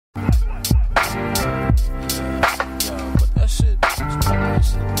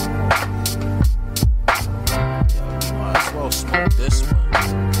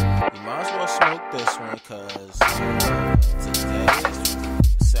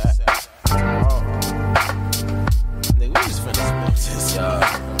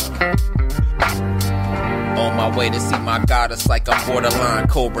goddess like I'm borderline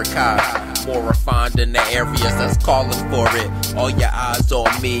Cobra Kai. More refined in the areas that's calling for it. All your eyes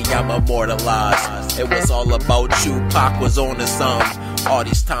on me, I'm immortalized. It was all about you, Pac was on to some. All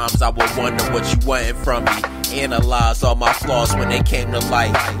these times I would wonder what you wanted from me. Analyze all my flaws when they came to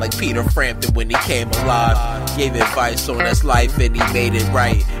light, like Peter Frampton when he came alive. Gave advice on his life and he made it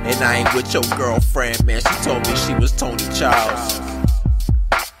right. And I ain't with your girlfriend, man, she told me she was Tony Childs.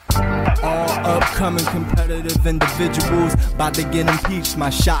 All upcoming competitive individuals about to get impeached. My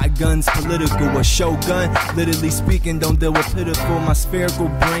shotgun's political, a shogun. Literally speaking, don't deal with pitiful. My spherical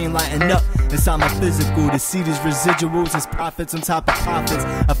brain lighting up inside my physical. To see these residuals as profits on top of profits.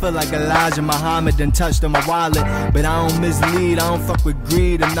 I feel like Elijah Muhammad done touched on my wallet. But I don't mislead, I don't fuck with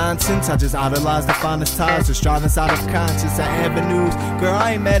greed and nonsense. I just idolize the finest ties to strive inside of conscience and avenues. Girl,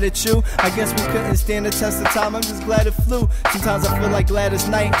 I ain't mad at you. I guess we couldn't stand the test of time. I'm just glad it flew. Sometimes I feel like Gladys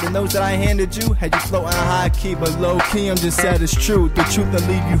Knight. The notes that I handed you had you floating high key, but low key I'm just sad it's true. The truth that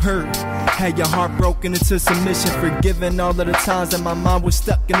leave you hurt. Had your heart broken into submission, forgiven all of the times that my mind was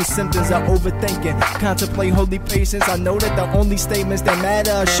stuck in the symptoms of overthinking. Contemplate holy patience. I know that the only statements that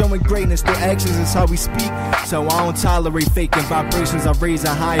matter are showing greatness. Through actions is how we speak. So I don't tolerate faking vibrations. I raise it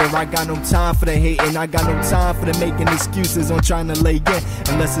higher. I got no time for the hating. I got no time for the making excuses on trying to lay in.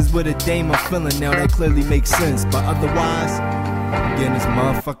 Unless it's with a dame I'm feeling now, that clearly makes sense. But otherwise, I'm getting this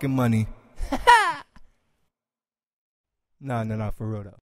motherfucking money. No, for real though.